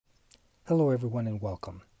Hello everyone and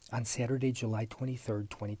welcome. On Saturday, July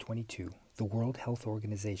 23rd, 2022, the World Health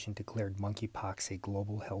Organization declared monkeypox a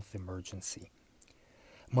global health emergency.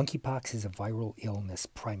 Monkeypox is a viral illness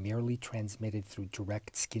primarily transmitted through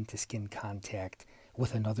direct skin-to-skin contact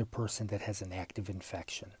with another person that has an active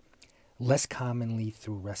infection, less commonly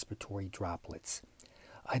through respiratory droplets.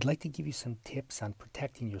 I'd like to give you some tips on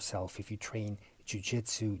protecting yourself if you train Jiu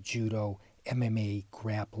Jitsu, Judo, MMA,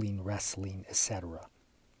 grappling, wrestling, etc.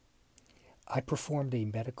 I performed a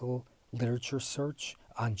medical literature search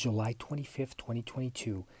on July 25th,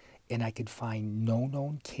 2022, and I could find no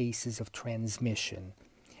known cases of transmission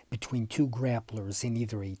between two grapplers in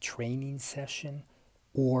either a training session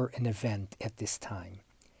or an event at this time.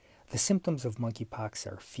 The symptoms of monkeypox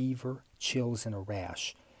are fever, chills, and a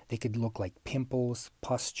rash. They could look like pimples,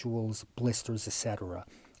 pustules, blisters, etc.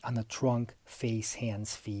 on the trunk, face,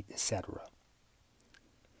 hands, feet, etc.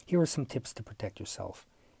 Here are some tips to protect yourself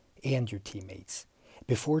and your teammates.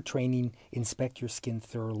 Before training, inspect your skin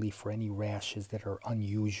thoroughly for any rashes that are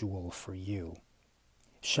unusual for you.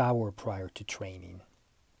 Shower prior to training.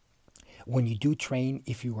 When you do train,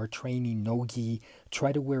 if you are training no gi,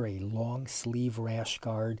 try to wear a long sleeve rash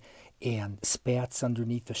guard and spats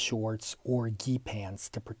underneath the shorts or gi pants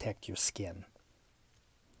to protect your skin.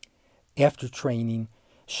 After training,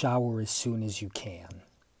 shower as soon as you can.